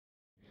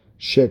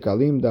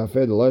Shekalim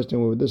Dafeh, the last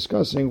thing we were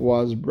discussing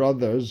was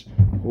brothers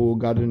who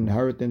got an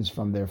inheritance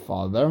from their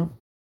father.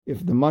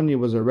 If the money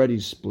was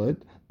already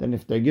split, then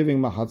if they're giving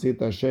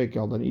machatzita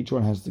shekel, then each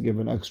one has to give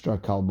an extra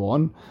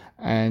kalbon,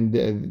 and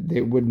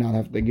they would not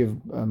have to give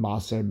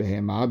maaser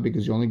behema,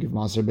 because you only give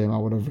maaser behema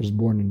whatever is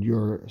born in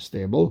your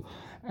stable.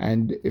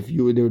 And if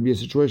there would be a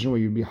situation where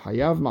you'd be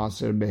hayav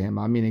maaser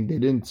behema, meaning they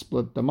didn't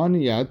split the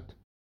money yet,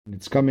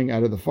 it's coming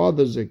out of the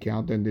father's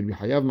account, and they'd be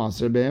hayav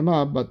maaser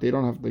behema, but they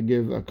don't have to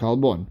give a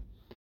kalbon,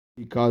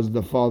 because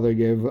the father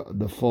gave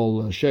the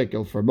full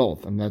shekel for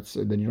both, and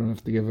then you don't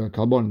have to give a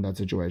kalbon in that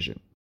situation.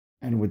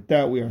 And with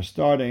that, we are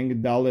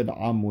starting Daled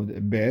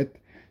Amud Bet,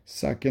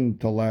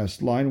 second to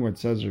last line, where it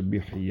says Rabbi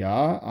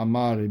Hiya,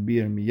 Amar Rabbi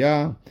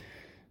Yirmiyah,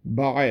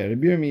 Ba'ai.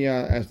 Rabbi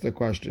Yirmiyah asked the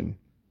question,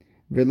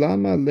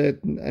 V'lama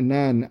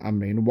letnan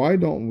amrin, why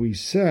don't we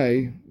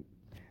say,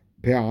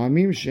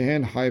 Pe'amim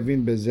shehen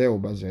hayvin bezeh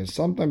ubazeh,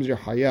 sometimes you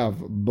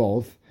hayav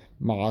both,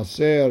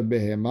 Ma'aser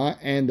behema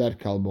and that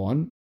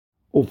kalbon,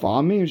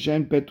 Ufa'amim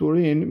shehen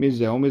peturin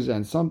mizeh umizeh,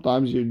 and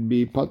sometimes you'd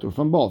be patur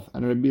from both.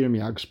 And Rabbi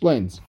Yirmiyah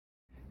explains,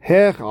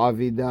 Hech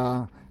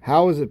avida,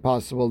 how is it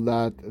possible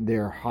that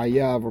they're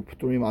hayav or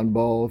paturim on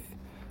both?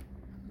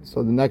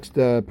 So the next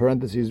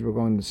parentheses we're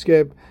going to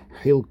skip.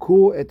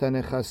 Hilku et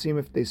hanechasim,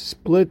 if they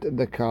split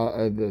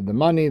the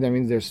money, that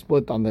means they're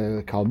split on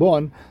the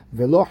kalbon.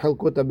 Velo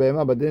hilku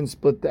tabema, but didn't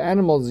split the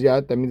animals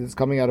yet, that means it's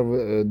coming out of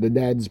the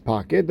dad's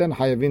pocket. Then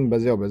hayavin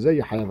bazeh bazeh,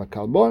 you hayav a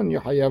kalbon and you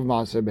hayav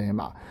maaser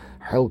behema.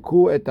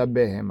 Hilku et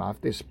behema,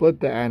 if they split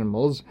the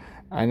animals,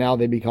 and now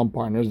they become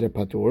partners, they're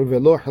patur.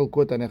 Velo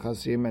hilkut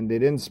hanechasim, and they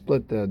didn't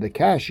split the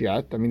cash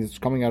yet. I mean, it's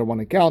coming out of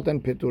one account.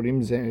 And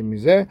peturim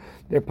mizeh,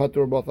 they're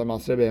patur both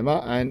maaser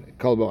behema and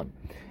kalbon.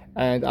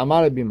 And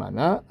Amar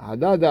bimana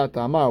hadadat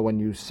Amar, when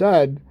you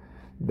said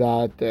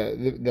that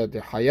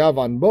the hayav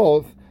on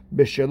both,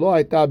 b'shelo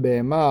aita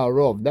behema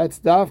rov. That's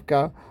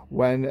davka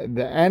when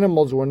the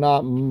animals were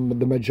not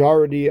the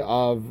majority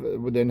of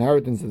the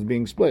inheritance that's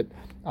being split.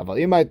 If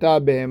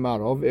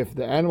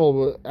the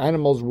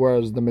animals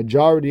was the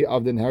majority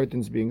of the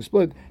inheritance being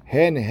split,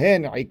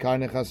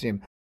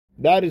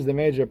 that is the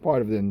major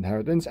part of the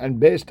inheritance, and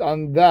based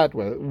on that,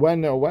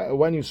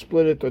 when you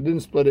split it or didn't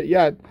split it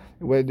yet,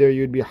 whether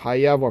you'd be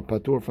hayav or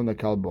patur from the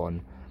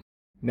kalbon.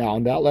 Now,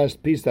 on that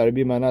last piece that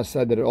Rabbi Manas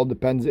said that it all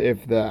depends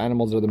if the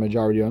animals are the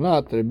majority or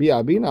not, Rabbi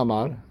Abin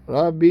Amar,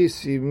 Rabbi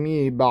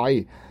Simi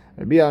Ba'i.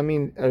 Rabbi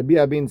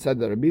Abin said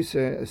that Rabbi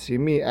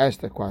Simi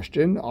asked a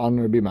question on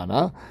Rabbi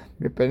Mana.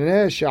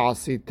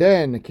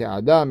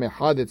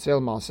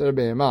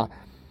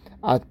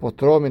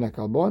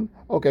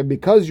 Okay,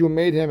 because you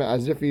made him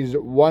as if he's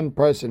one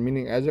person,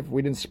 meaning as if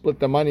we didn't split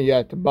the money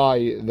yet to buy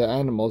the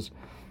animals,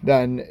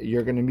 then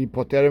you're going to be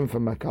poterim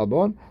from a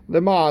kalbon.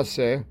 The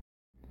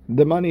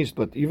money is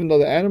split, even though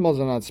the animals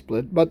are not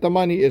split, but the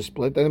money is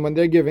split, and when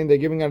they're giving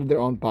out of their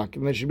own pocket,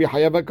 and they should be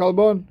hayav a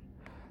kalbon.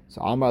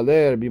 So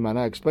Amaleh Rabbi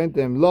Mana explained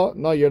to him,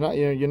 no, you're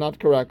not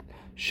correct.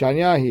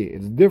 Shanyahi,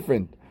 it's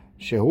different.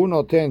 Shehu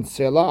noten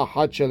sela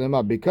achat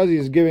shelema, because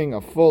he's giving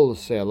a full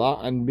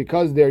sela, and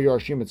because they're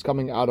yorshim, it's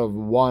coming out of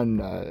one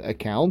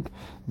account.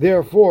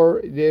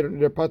 Therefore, they're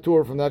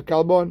patur from that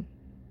kalbon.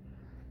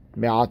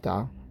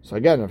 Me'ata. So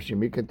again, Rav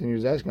Shimi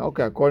continues asking,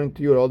 okay, according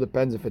to you, it all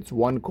depends if it's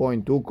one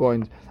coin, two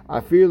coins.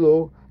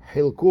 Afilu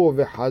hilku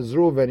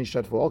v'hazru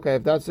v'nishatfu. Okay,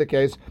 if that's the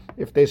case,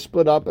 if they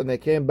split up and they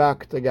came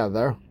back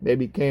together, they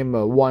became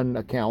one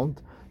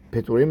account.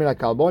 Peturim in a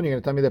kalbon. You're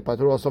going to tell me the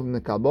patur also from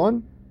the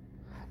kalbon?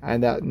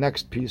 And that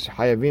next piece,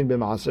 hayavin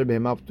b'maaser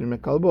behema peturim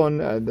kalbon,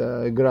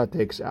 the Gra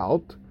takes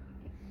out.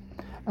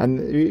 And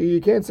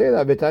you can't say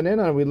that.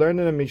 V'tanena, we learned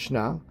in a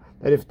Mishnah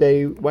that if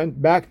they went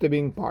back to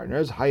being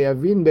partners,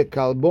 hayavin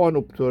bekalbon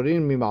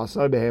upturin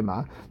mimaaser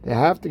behema, they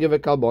have to give a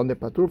kalbon, the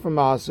patur from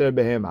maaser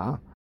behema.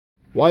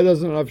 Why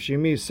doesn't Rav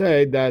Shimi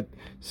say that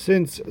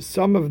since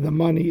some of the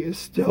money is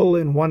still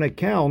in one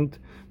account,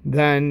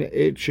 then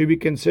it should be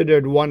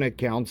considered one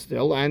account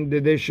still, and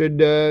they should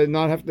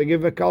not have to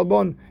give a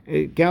kalbon?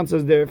 It counts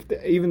as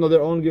even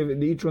though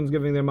each one's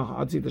giving their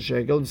machatzit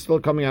shekel, it's still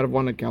coming out of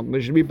one account.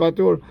 They should be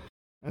patur.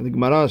 And the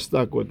Gemara is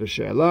stuck with the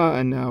she'ela,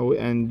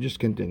 and just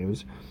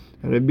continues.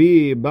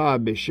 Rabbi Ba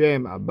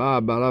B'Shem Abba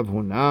Barav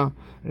Huna.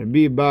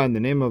 Rabbi Ba, in the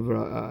name of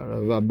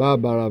Abba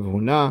Barav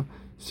Huna,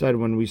 said,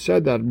 when we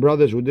said that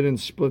brothers who didn't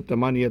split the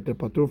money at the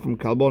patur from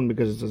kalbon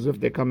because it's as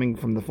if they're coming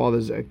from the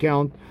father's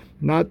account,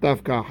 not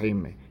tafka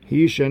achim.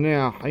 He shenei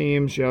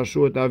achim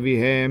she'ashu et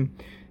avihem.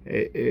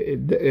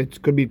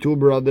 It could be two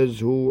brothers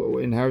who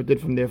inherited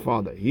from their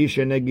father. He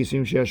shenei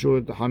gisim she'ashu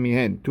et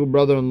hamihen. Two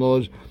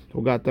brother-in-laws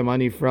who got the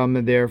money from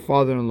their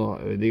father-in-law.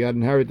 They got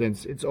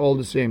inheritance. It's all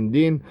the same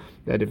din,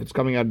 that if it's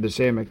coming out of the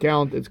same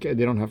account, they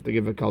don't have to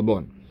give a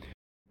kalbon.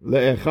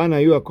 Where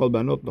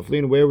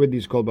would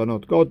these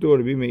kolbanot go to?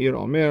 Rabbi Meir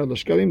Omer, the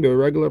shkalim, they were a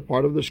regular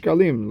part of the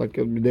shkalim, like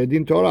the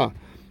din Torah.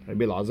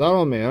 Rabbi Lazar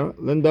Omer,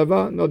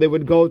 lindava, no, they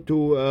would go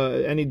to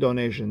any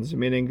donations,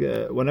 meaning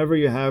whenever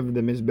you have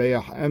the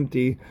mizbeach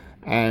empty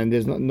and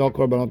there's no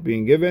korbanot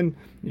being given.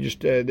 You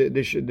just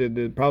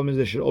the problem is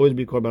there should always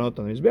be korbanot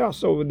on the mizbeach.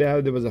 So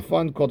there was a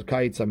fund called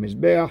Kaitz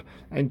HaMizbeach,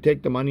 and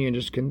take the money and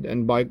just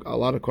and buy a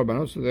lot of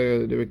korbanot, so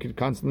they could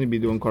constantly be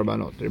doing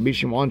korbanot. Rabbi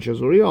Shimon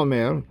Shazuri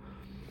Omer,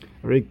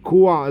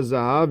 Rikua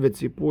Zahav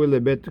v'tzipui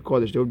lebet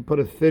kodesh. They would put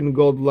a thin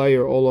gold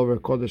layer all over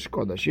Kodesh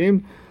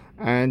Kodashim,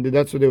 and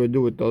that's what they would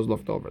do with those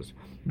leftovers.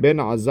 Ben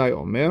Azai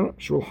Omer,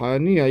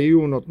 Shulchani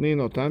hayu notnin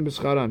otam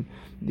b'scharan.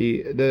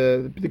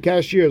 The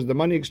cashiers, the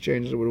money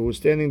exchangers, were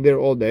standing there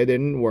all day. They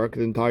didn't work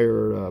the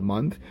entire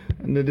month,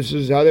 and this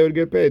is how they would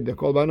get paid. The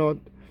korbanot.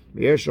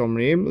 Yesh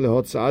omrim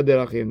lehotza'ad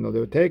derachim. No,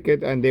 they would take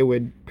it and they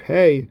would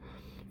pay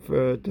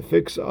to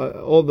fix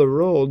all the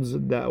roads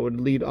that would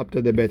lead up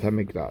to the Beit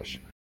Hamikdash.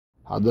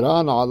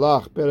 Hadran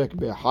alach perek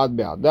be'had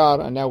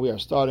be'adar, and now we are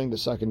starting the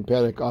second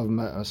perek of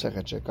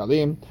Masechet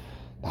Shekalim,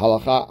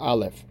 halacha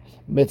aleph.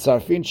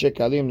 Mitzarfin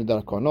shekalim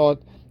darkonot.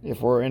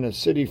 If we're in a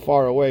city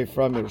far away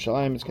from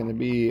Yerushalayim, it's going to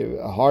be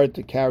hard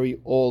to carry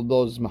all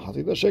those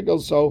mahatzit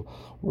shekels. So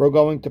we're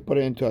going to put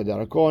it into a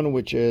darakon,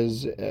 which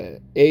is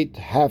 8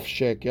 half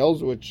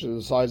shekels, which is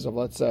the size of,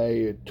 let's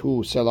say,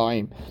 2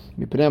 selaim.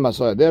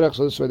 So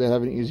this way they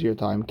have an easier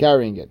time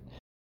carrying it.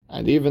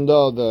 And even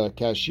though the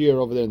cashier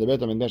over there in the Beit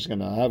HaMikdash is going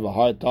to have a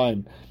hard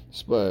time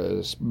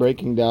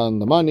breaking down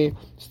the money,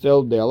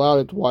 still they allowed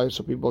it. Why?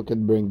 So people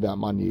can bring that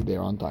money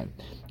there on time.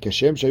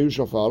 Kashem shayu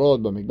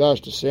shofarot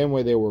b'mikdash, the same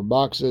way there were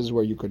boxes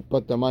where you could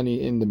put the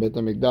money in the Beit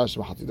HaMikdash,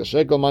 mahatzit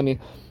shekel money.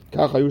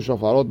 Kach hayu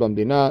shofarot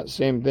b'mdina,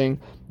 same thing.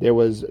 There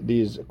was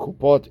these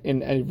kupot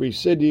in every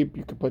city.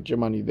 You could put your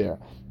money there.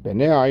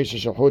 Bnei ha'isha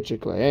shalchut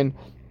sheklahen.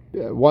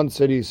 One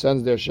city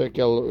sends their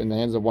shekel in the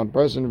hands of one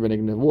person.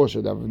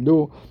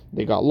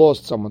 They got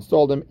lost. Someone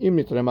stole them.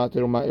 If the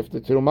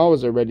teruma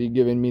was already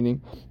given,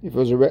 meaning if it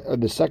was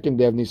the second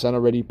day of Nisan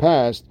already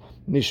passed,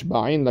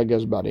 nishba'in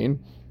lagazbarin.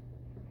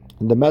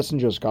 The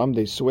messengers come.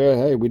 They swear,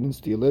 "Hey, we didn't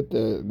steal it.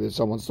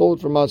 Someone stole it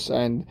from us,"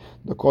 and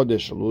the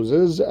kodesh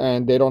loses,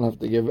 and they don't have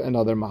to give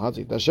another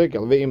mahatzit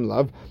shekel ve'im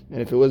lav.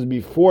 And if it was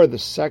before the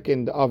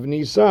second of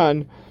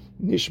Nisan,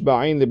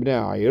 nishba'in libnei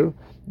ha'ir.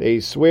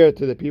 They swear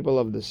to the people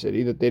of the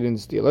city that they didn't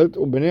steal it.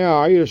 And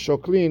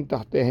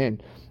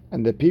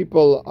the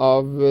people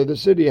of the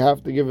city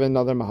have to give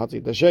another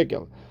mahatzit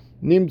shekel.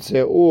 If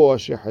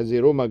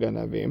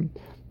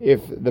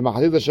the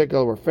mahatzit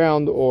shekel were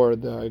found or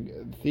the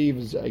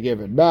thieves gave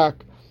it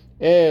back,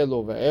 they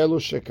both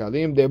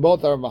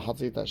are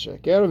mahatzit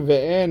shekel,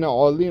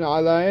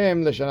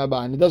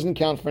 and it doesn't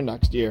count for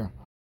next year.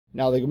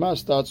 Now the Gemara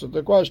starts with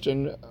the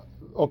question.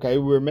 Okay,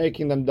 we're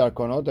making them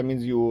darkonot. That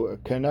means you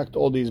connect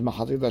all these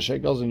mahatzit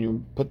shekels and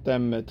you put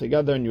them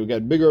together and you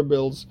get bigger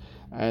bills,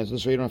 and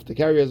so you don't have to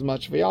carry as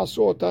much. Why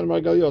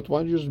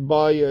don't you just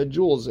buy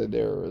jewels?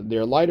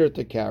 They're lighter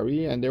to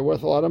carry and they're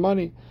worth a lot of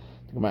money.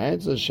 My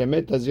answer is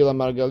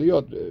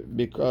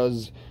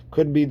because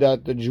could be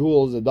that the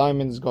jewels, the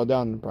diamonds, go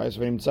down in price.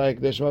 And the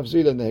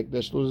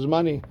hekdesh loses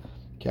money.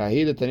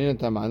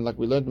 Like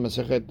we learned in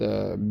Masechet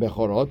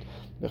Bechorot,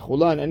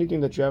 Bechulan,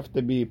 anything that you have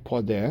to be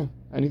podeh,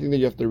 anything that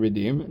you have to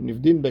redeem,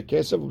 nivdin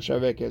bekesef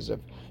u'shaveh kesef.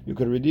 You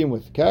could redeem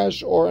with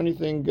cash or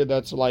anything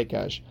that's like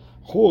cash.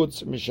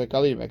 Chutz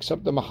mishekalim,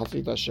 except the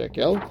mahatzit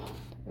shekel,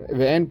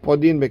 ve'en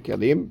podin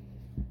bekelim,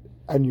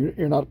 and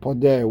you're not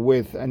podeh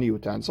with any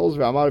utensils.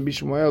 Ve'amar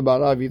bishmuel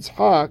barav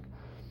Yitzchak,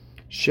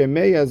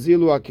 shemei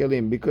yazilu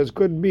akelim, because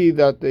could be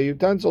that the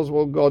utensils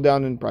will go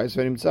down in price.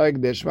 Ve'nimtzah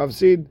hekdesh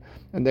mafsid,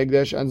 and the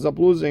hekdesh ends up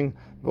losing.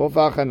 I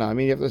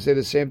mean, you have to say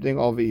the same thing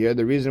over here.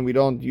 The reason we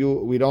don't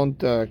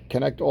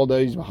connect all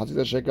these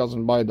mahatzit shekels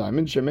and buy a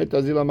diamond, shemet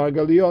azila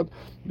margaliot,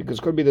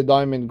 because could be the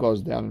diamond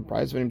goes down in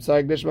price. When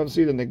imtzah hekdesh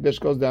mafsid, and the hekdesh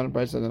goes down in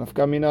price, and then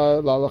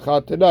afkamina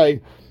lalacha today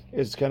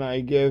is, can I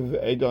give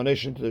a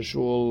donation to the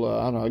shul?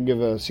 I don't know, give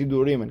a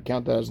sidurim and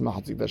count that as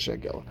mahatzit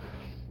shekel.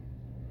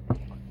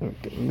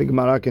 The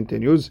Gemara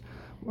continues.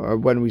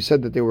 When we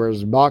said that there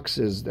was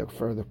boxes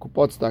for the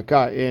kupot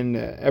tzedakah in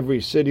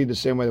every city, the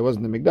same way there was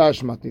in the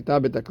Mikdash,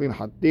 matnita betaklin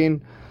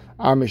hatin,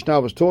 our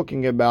Mishnah was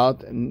talking about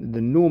the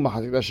new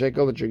mahatzit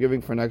shekel that you're giving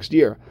for next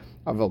year.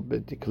 But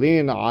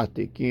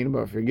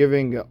if you're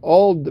giving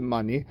old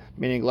money,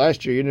 meaning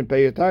last year you didn't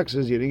pay your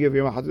taxes, you didn't give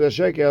your mahatzit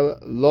shekel,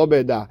 lo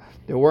beda.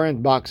 There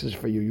weren't boxes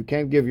for you. You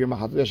can't give your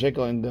mahatzit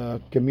shekel in the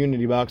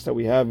community box that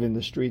we have in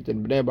the street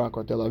in Bnei Brak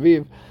or Tel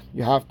Aviv.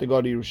 You have to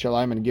go to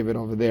Yerushalayim and give it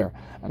over there.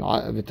 And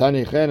there's a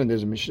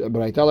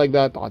braita like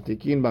that.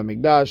 Atikin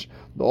b'mikdash.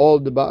 The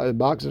old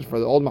boxes for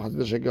the old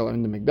mahatzit shekel are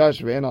in the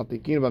mikdash. Ve'en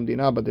atikin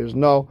b'mdina, but there's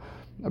no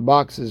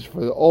boxes for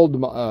the old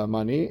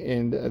money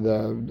in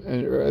the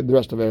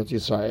rest of Eretz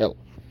Yisrael.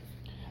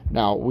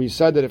 Now, we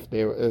said that if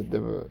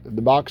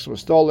the box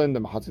was stolen, the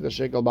mahatzit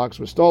shekel box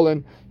was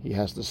stolen, he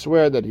has to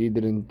swear that he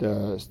didn't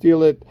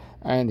steal it,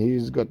 and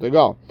he's good to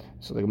go.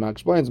 So the Gemara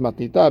explains,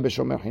 matnita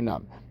b'shomer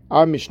hinam.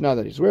 Our Mishnah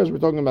that he swears, we're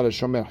talking about a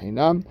shomer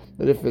hinam,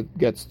 that if it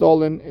gets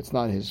stolen, it's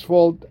not his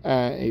fault,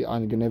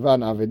 on Geneva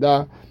and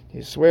Aveda,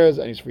 he swears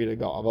and he's free to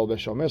go. Aval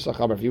b'shomer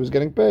sachaber, if he was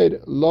getting paid,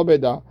 lo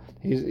beda,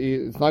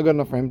 it's not good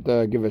enough for him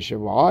to give a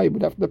shivua, he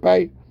would have to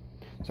pay.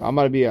 So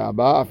Amar Bi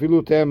Abba,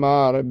 Afilu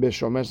Temar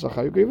B'Shomer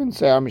Sachar. You could even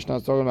say our Mishnah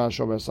is talking about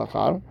Shomer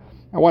Sachar.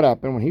 And what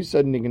happened when he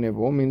said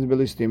Nignevu means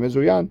Bilistim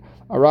Ezuyan?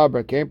 A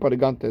robber came, put a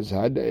gun to his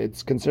head.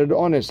 It's considered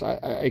honest.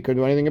 I couldn't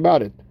do anything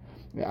about it.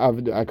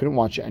 I couldn't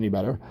watch it any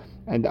better.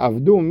 And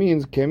Avdu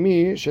means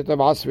Kemi Shetav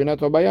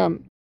Asvinato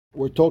Bayam.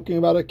 We're talking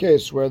about a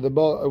case where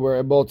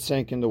a boat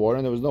sank in the water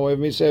and there was no way of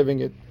me saving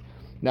it.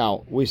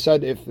 Now, we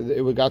said if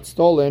it got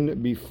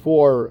stolen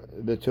before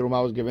the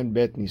Terumah was given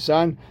Bet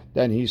Nisan,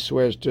 then he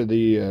swears to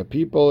the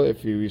people.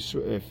 If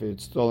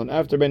it's stolen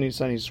after Bet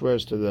Nisan, he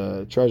swears to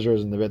the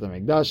treasurers in the Bet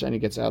HaMikdash and he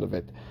gets out of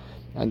it.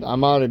 And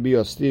Amar Rabbi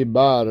Yosti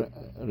bar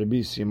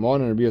Rabbi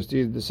Simon, and Rabbi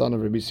Yosti, the son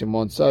of Rabbi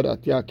Simon, said,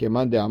 Atya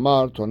keman de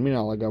Amar, Tonmin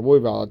al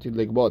Gavoy v'alatid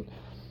legbot.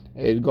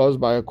 It goes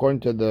by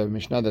according to the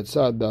Mishnah that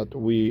said that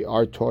we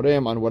are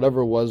torem on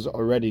whatever was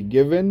already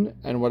given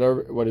and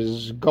what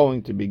is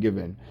going to be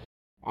given.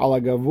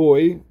 Ala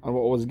gavoy, and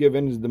what was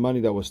given is the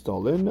money that was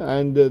stolen,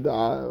 and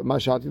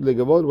mashatid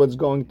legavod, what's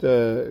going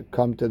to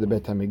come to the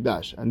Bet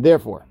HaMikdash. And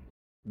therefore,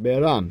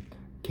 Beram,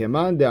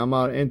 keman de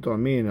Amar en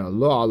tormin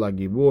lo ala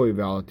givoy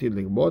ve'alatid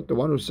legbot, the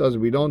one who says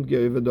we don't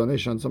give a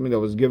donation on something that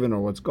was given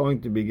or what's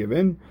going to be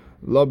given,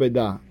 lo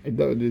beda,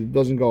 it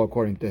doesn't go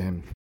according to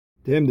him.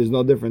 To him, there's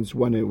no difference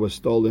when it was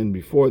stolen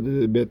before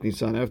the Bet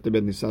Nisan, after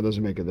Bet Nisan,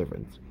 doesn't make a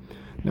difference.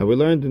 Now we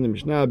learned in the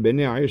Mishnah, the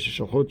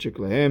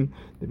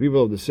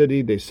people of the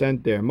city, they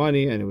sent their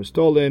money and it was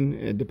stolen.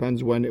 It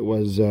depends when it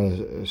was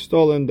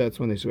stolen, that's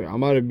when they swear.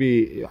 Amar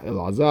Rabbi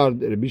Elazar,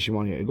 Rabbi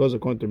Shimon, it goes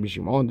according to Rabbi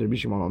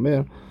Shimon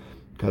Omer,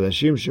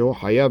 Kadashim shehu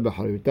hayav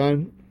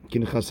b'charutan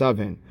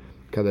kinchasavhen.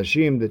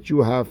 Kadashim that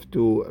you have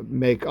to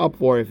make up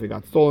for if it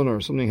got stolen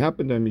or something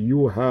happened to them,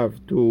 you have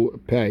to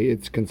pay.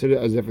 It's considered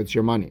as if it's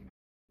your money.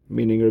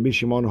 Meaning Rabbi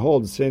Shimon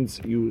holds, since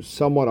you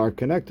somewhat are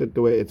connected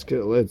to it, it's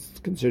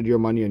considered your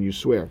money and you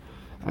swear.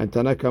 And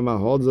Tanakama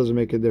holds, doesn't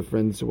make a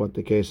difference what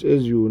the case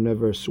is, you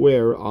never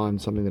swear on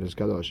something that is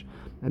kadosh.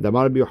 And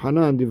Amar Rabbi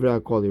Yochanan divrei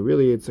hakol,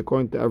 really it's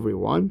according to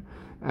everyone.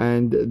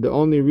 And the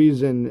only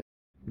reason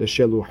the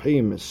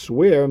sheluchim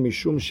swear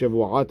mishum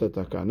shevuat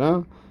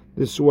takana,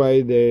 this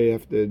way they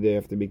have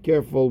to be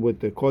careful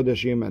with the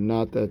kodashim and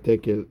not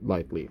take it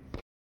lightly.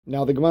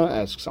 Now the Gemara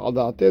asks,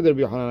 according to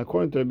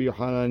Rabbi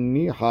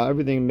Yochanan,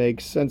 everything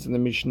makes sense in the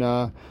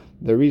Mishnah.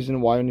 The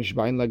reason why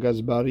nishba'in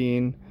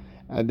lagazbarin,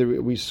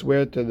 we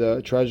swear to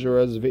the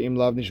treasurers, ve'im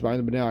lav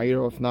nishba'in b'nei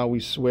ha'ir, if now we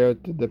swear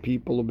to the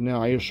people of b'nei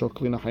ha'ir,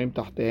 shoklin ha'im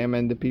tahtehem,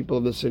 and the people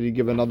of the city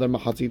give another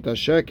machatzita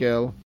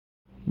shekel,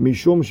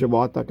 mishum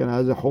shevuat takana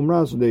has a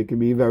chumrah, so they can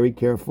be very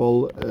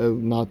careful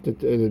not to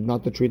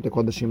treat the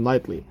kodashim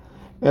lightly.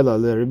 Ela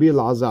Rabbi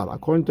Elazar,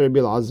 according to Rabbi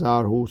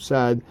Elazar, who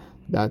said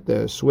that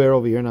the swear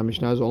over here in our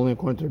Mishnah is only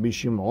according to Rabbi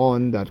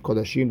Shimon, that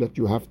kodashim that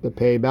you have to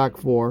pay back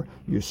for,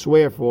 you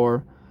swear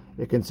for,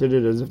 they're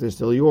considered as if they're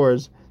still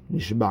yours.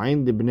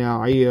 Nishba'in de b'nei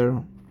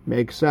ha'ir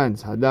makes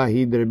sense.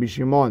 Hadahi de Rabbi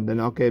Shimon, then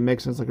okay, it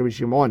makes sense like Rabbi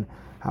Shimon.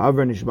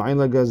 However, nishba'in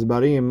la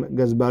gazbarim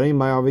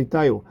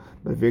ma'avitayu.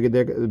 But if you get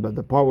there, but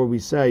the part where we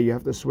say you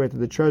have to swear to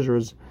the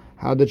treasurers,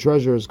 how the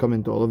treasurers come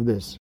into all of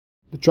this?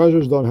 The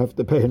treasurers don't have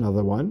to pay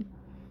another one.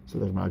 So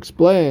the Gemara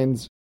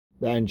explains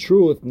that in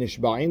truth,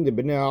 nishba'in de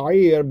b'nei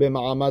ha'ir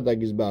b'ma'amad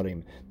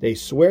ha'gizbarim. They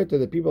swear to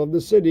the people of the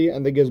city,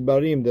 and the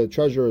gizbarim, the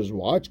treasurers,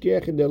 watch.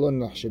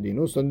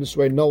 So in this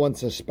way, no one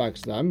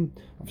suspects them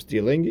of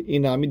stealing.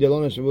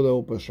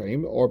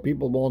 Or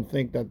people won't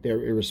think that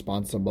they're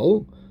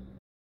irresponsible.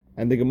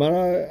 And the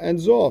Gemara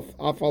ends off.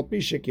 Let's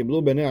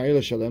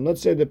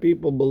say the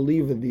people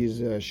believe in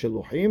these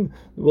shiluchim,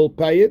 will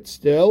pay it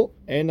still.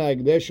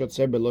 There's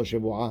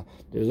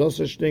no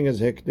such thing as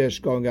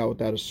hekdesh, going out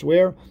without a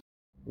swear.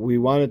 We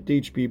want to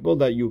teach people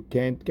that you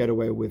can't get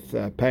away with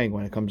paying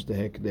when it comes to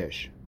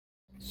hekdesh.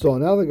 So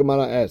now the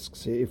Gemara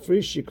asks,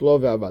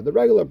 the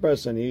regular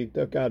person, he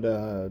took out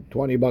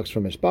 $20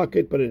 from his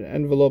pocket, put it in an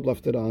envelope,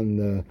 left it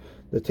on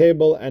the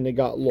table, and it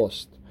got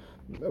lost.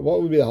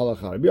 What would be the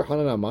halakha? Rabbi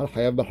Yochanan Amar,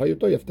 Hayav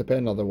b'chayuto, you have to pay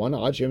another one.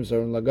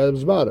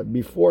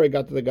 Before it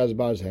got to the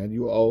gazbar's hand,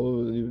 you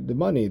owe the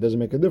money. It doesn't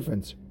make a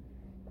difference.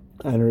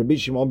 And Rabbi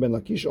Shimon ben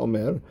Lakish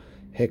Omer,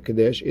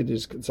 Hekdesh, it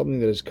is something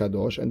that is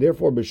kadosh, and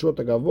therefore b'shut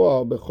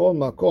hagavoah b'chol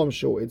makom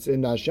shu, it's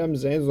in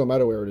Hashem's hands no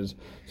matter where it is.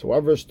 So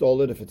whoever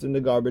stole it, if it's in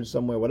the garbage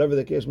somewhere, whatever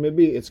the case may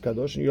be, it's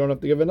kadosh, and you don't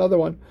have to give another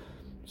one.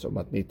 So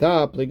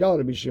matnita pligal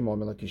Rabbi Shimon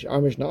ben Lakish.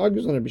 Our Mishnah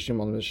argues on Rabbi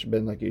Shimon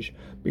ben Lakish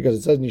because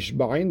it says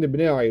nishba'in de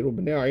b'nei ha'ir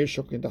b'nei ha'ir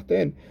shoklin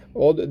tachten.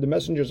 All the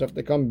messengers have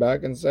to come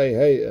back and say,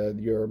 hey,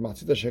 your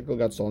matzita shekel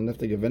got stolen. They have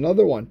to give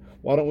another one.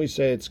 Why don't we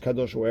say it's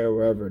kadosh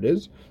wherever it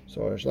is?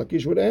 So Rish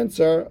Lakish would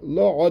answer,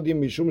 lo odim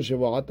mishum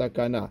shevuat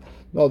takana.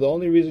 No, the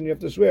only reason you have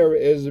to swear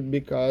is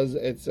because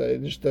it's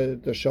just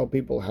to show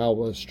people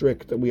how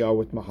strict we are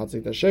with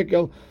matzita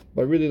shekel.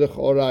 But really, the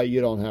chora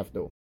you don't have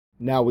to.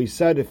 Now we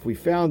said if we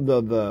found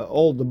the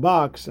old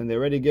box and they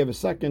already gave a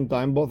second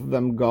time, both of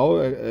them go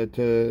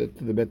to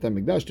the Bet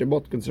HaMikdash. They're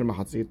both considered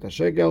machatzit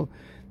shekel.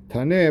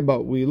 Taneh,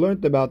 but we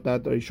learned about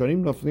that.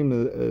 Rishonim noflim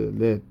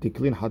the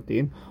tiklin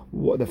hatin.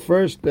 The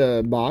first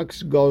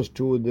box goes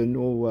to the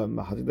new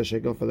Mahatzit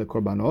shekel for the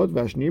korbanot.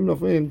 Vashnim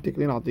noflim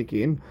tiklin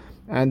hatikin.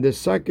 And the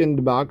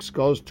second box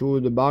goes to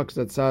the box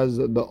that says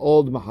the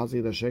old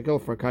Mahatzit shekel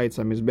for Kaitz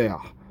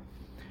HaMizbeach.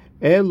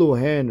 Elu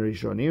hen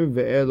rishonim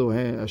ve'elu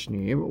hen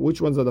ashnim.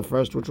 Which ones are the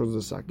first? Which one's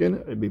the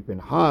second? Rabbi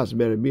Pinchas,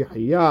 Rabbi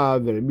Hiya,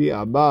 Rabbi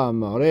Abba,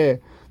 Mareh.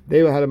 They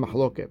had a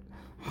mahloket.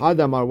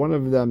 Hadamar, one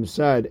of them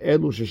said,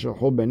 Elu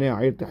sheshachu b'nei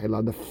ha'ir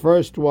tehila. The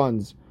first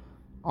ones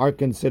are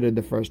considered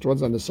the first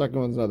ones, and the second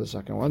ones are the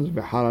second ones.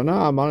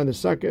 V'harana amar, and the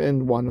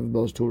second one of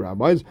those two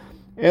rabbis,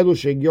 Elu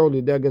shegior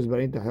lidei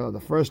gezberin tehila. The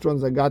first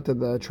ones that got to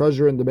the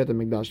treasure in the Beit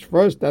HaMikdash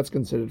first, that's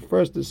considered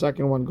first. The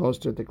second one goes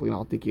to Tiklin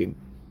Al-Tikin.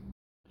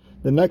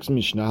 The next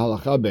Mishnah,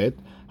 Halacha Bet,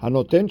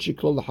 Hanoten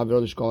shiklo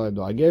l'chavero lishkol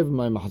yado. I gave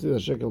my Mahatzit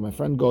shekel, my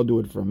friend, go do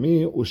it for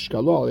me,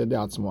 ushkalo al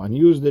yadei atzmo, and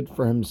he used it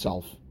for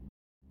himself.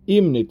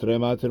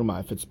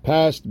 If it's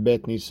past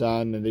Bet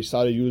Nisan and they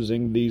started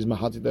using these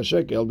Mahatzit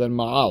shekel, then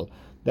Ma'al.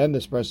 Then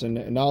this person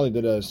not only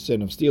did a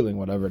sin of stealing,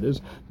 whatever it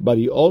is, but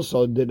he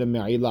also did a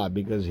Me'ilah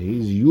because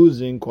he's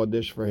using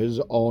Kodesh for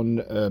his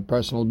own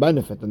personal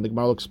benefit. And the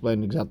Gemara will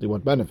explain exactly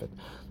what benefit.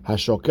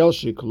 Hashokel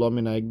shiklo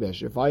min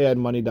ha'ikdesh. If I had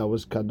money that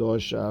was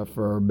Kadosh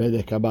for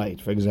Bedek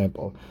HaBayit, for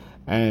example,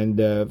 and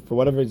for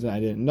whatever reason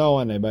I didn't know,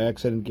 and I by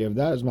accident gave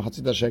that as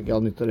Mahatzit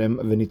shekel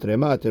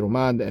v'nitrema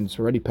terumad, and it's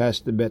already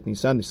past the Bet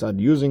Nisan. They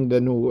started using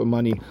the new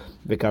money.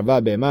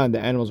 V'karva be'eman, the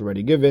animal's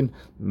already given.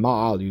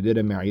 Ma'al, you did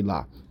a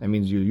me'ilah. That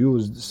means you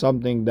used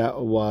something that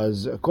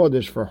was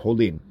kodesh for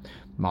hulin.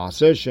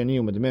 Maaser sheni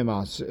u'medmei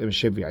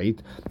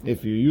shevi'it.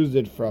 If you used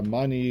it from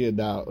money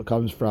that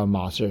comes from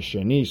maaser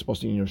sheni,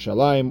 supposed to be in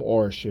Yerushalayim,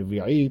 or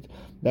shevi'it,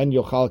 then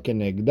yochal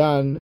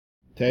kenegdan.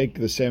 Take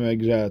the same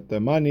exact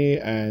money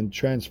and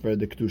transfer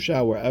the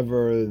kedusha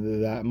wherever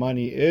that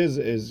money is.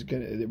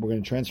 We're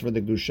going to transfer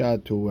the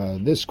kedusha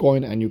to this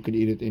coin, and you could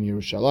eat it in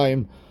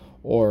Yerushalayim,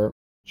 or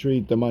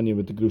treat the money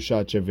with the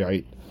kedusha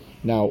shevi'it.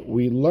 Now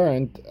we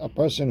learned a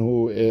person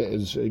who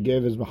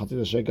gave his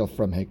Mahatzit shekel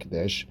from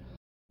Hekdesh,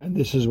 and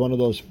this is one of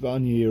those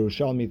funny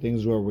Yerushalmi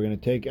things where we're going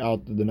to take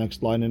out the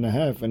next line and a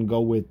half and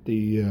go with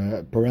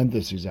the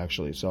parentheses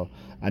actually. So,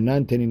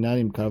 Anan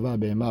teninanim karva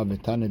be'ema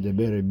v'tane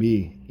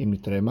deberebi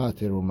imitrema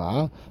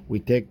teruma. We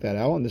take that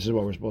out, and this is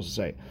what we're supposed to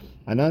say.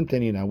 Anan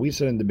tenina. We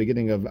said in the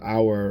beginning of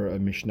our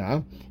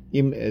Mishnah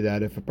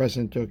that if a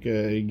person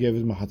he gave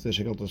his Mahatzit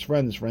shekel to his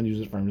friend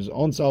used it for his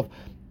own self.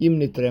 Im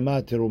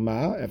nitrema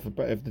teruma.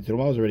 If the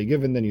teruma was already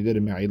given, then you did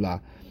a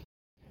me'ilah.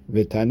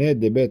 V'taneh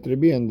debet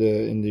Rabbi, in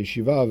the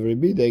yeshiva of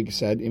Rabbi, they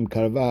said im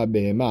karva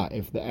behema,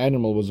 if the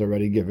animal was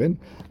already given,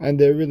 and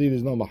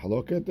there's no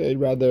mahaloket.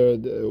 Rather,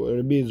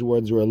 Rabbi's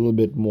words were a little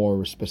bit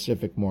more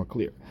specific, more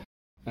clear.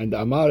 And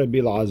Amar Rabbi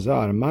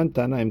Elazar, man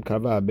tana im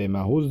karva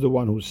behema. Who's the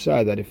one who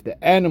said that if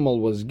the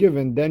animal was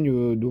given, then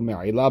you do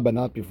me'ilah, but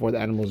not before the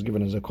animal was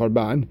given as a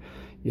korban?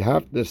 You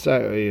have to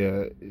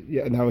say,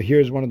 now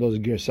here's one of those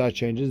girsah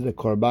changes. The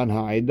korban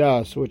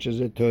ha'ida switches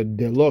it to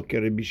delok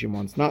Rabbi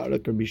Shimon. It's not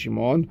like Rabbi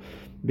Shimon,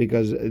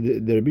 because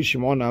the Rabbi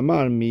Shimon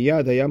Amar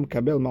miyad hayam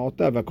kabel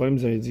ma'otav hakolim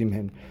zayizim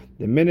hen.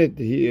 The minute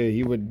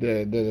he would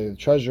the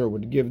treasurer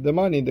would give the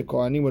money, the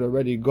Kohanim would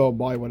already go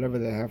buy whatever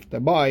they have to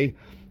buy,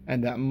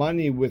 and that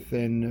money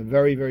within a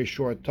very, very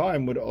short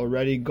time would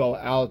already go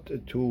out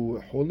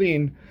to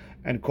Hulin,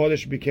 and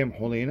Kodesh became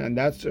Hulin, and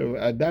that's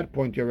at that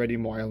point you're already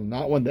Mo'el,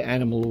 not when the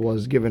animal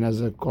was given as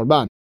a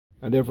Korban.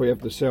 And therefore you have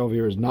to say over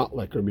here is not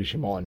like Rabbi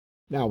Shimon.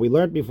 Now, we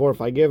learned before,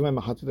 if I gave him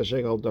a Mahatzit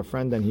shekel to a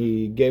friend and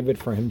he gave it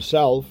for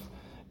himself,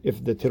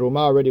 if the teruma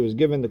already was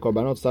given, the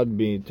korbanot started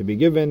to be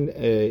given,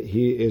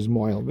 he is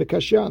mo'el.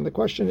 V'kashya, and the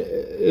question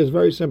is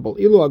very simple.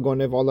 Ilu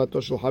agonev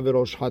olato shel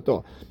haviro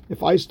shhato.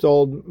 If I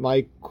stole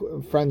my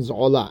friend's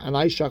olah and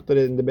I shachted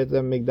it in the Beit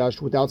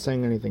HaMikdash without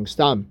saying anything,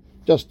 stam,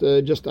 just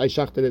I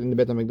shachted it in the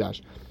Beit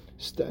HaMikdash.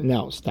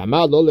 Now,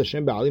 stama lo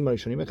l'shem ba'alim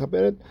harishonim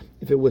mechaperet.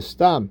 If it was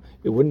stam,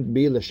 it wouldn't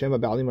be l'shem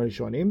ba'alim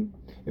harishonim.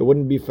 It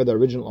wouldn't be for the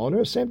original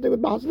owner. Same thing with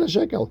Mahatzit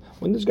shekel.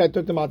 When this guy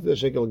took the Mahatzit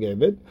shekel,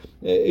 gave it,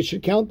 it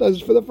should count as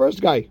for the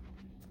first guy.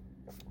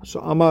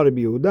 So Amar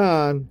Rabbi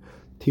Yehudan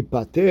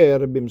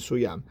tipater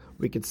b'msuyam.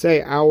 We could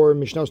say our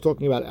Mishnah is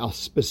talking about a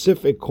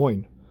specific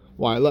coin.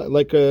 Why?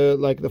 Like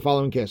the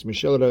following case: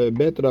 Mishel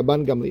Bet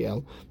Rabban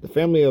Gamliel, the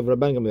family of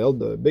Rabban Gamliel,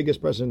 the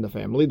biggest person in the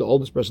family, the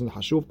oldest person, the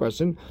Hashuv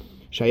person.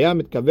 Shaya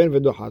mitkaven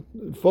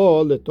v'dohat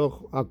fall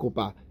letoch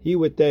hakupa. He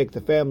would take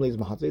the family's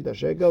Mahatzit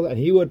shekel and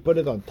he would put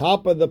it on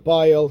top of the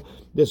pile.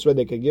 This way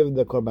they could give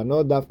the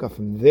korbanot dafka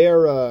from their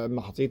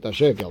Mahatzit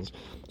shekels.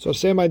 So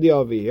same idea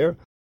over here.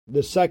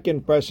 The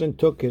second person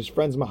took his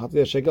friend's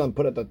Mahatzit shekel and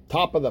put it at the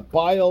top of the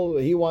pile.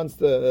 He wants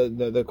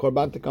the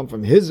korban to come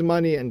from his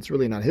money, and it's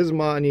really not his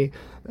money.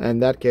 In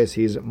that case,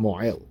 he's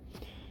mo'el.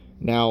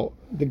 Now,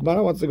 the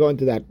Gemara wants to go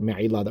into that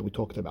me'ilah that we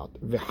talked about.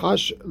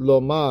 V'hash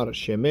lomar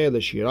shemeh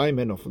l'shiraim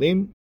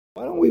henoflim.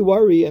 Why don't we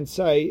worry and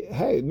say,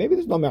 hey, maybe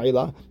there's no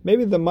me'ilah.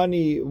 Maybe the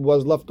money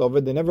was left over.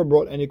 They never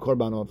brought any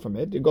korbanot from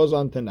it. It goes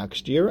on to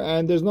next year,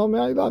 and there's no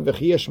me'ilah.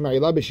 V'chiyesh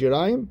me'ilah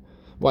b'shiraim.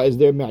 Why, is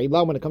there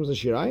me'ilah when it comes to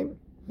shiraim?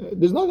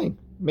 there's nothing.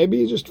 Maybe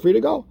he's just free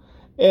to go.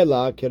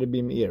 Ela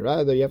Rabbi Meir.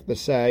 Rather, you have to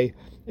say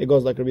it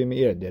goes like Rabbi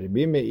Meir.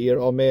 Rabbi Meir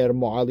Omer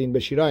Mu'alin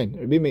B'Shirain.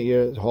 Rabbi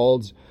Meir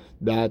holds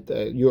that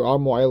you are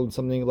mu'al with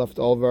something left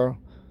over,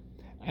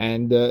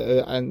 and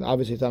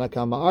obviously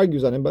Tanakama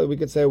argues on him. But we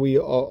could say we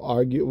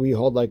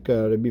hold like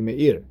Rabbi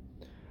Meir.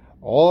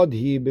 Also,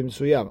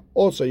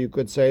 you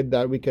could say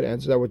that we could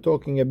answer that we're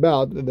talking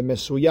about the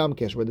Mesuyam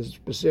case, where this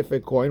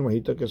specific coin, where he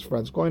took his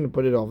friend's coin and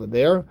put it over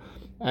there,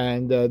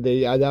 and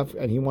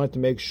he wanted to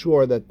make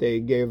sure that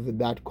they gave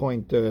that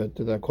coin to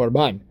the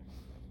Korban.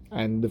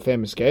 And the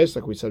famous case,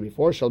 like we said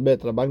before, Shalbet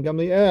Rabban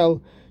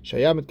Gamliel,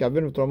 Shayam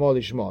Kavin V'Tromo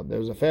Lishmo. There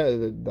was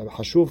the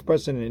Hashuv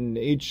person in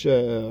each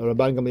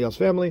Rabban Gamliel's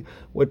family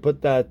would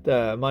put that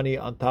money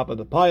on top of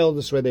the pile.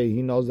 This way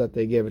he knows that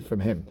they gave it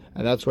from him.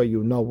 And that's why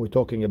we're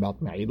talking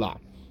about Me'ilah.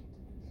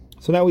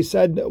 So now we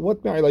said,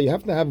 what Me'ilah? You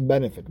have to have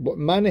benefit. What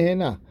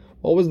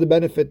was the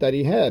benefit that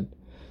he had?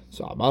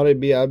 So Amar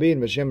Rabbi Abin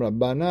V'Shem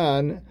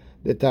Rabbanan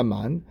the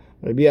Taman.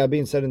 Rabbi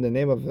Abin said in the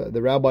name of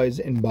the rabbis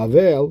in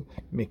Bavel,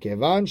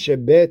 Mikevan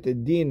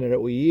shebet din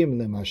re'uyim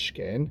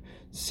lemashken,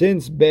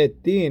 since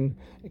bet din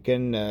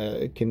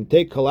can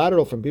take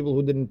collateral from people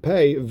who didn't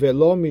pay,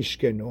 velo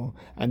mishkenu,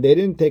 and they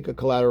didn't take a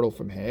collateral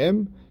from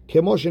him,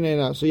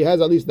 kemoshenena, so he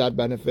has at least that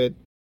benefit.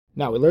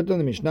 Now we learned in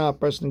the Mishnah, a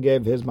person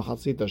gave his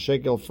machatzit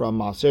shekel from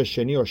maaser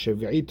sheni or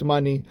shevi'it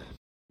money.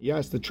 He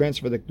has to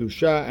transfer the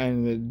kedusha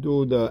and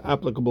do the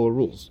applicable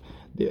rules.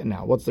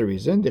 Now, what's the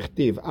reason?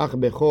 Dichtiv ach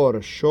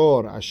bechor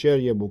shor asher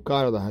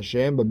yebukar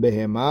laHashem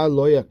behema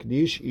lo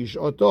yakdish ish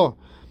oto.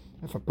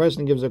 If a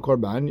person gives a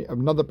korban,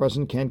 another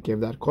person can't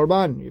give that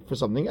korban for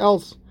something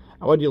else.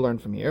 And what do you learn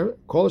from here?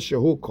 Kol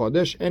shehu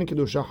kodesh and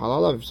kedusha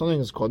halalav. If something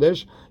is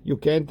kodesh, you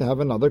can't have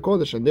another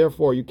kodesh, and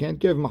therefore you can't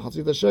give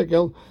machatzit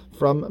shekel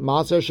from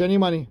maaser sheni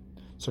money.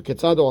 So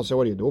ketzad also,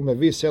 what do?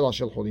 Mevi sela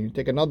shel chulin. You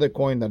take another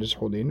coin that is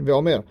chulin.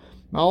 Ve'omer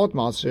ma'ot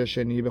maaser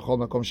sheni b'chol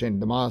makom sheni.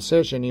 The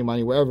maaser sheni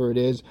money, wherever it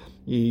is,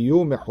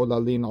 yiyu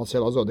mechulalin al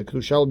sel azod. The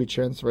kedusha will be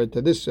transferred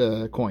to this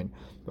coin.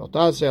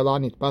 Ve'otah sela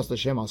nitpas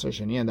l'shem maaser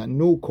sheni, and that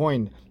new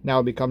coin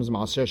now becomes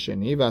maaser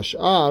sheni.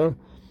 V'ashar,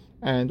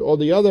 and all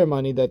the other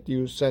money that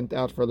you sent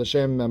out for the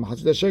Shem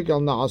Mahatzit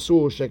HaShekel,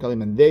 Na'asu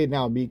Shekalim, and they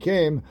now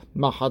became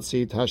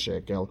Mahatzit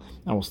HaShekel.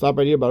 And we'll stop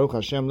right here. Baruch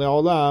Hashem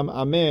le'olam.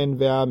 Amen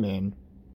ve'amen.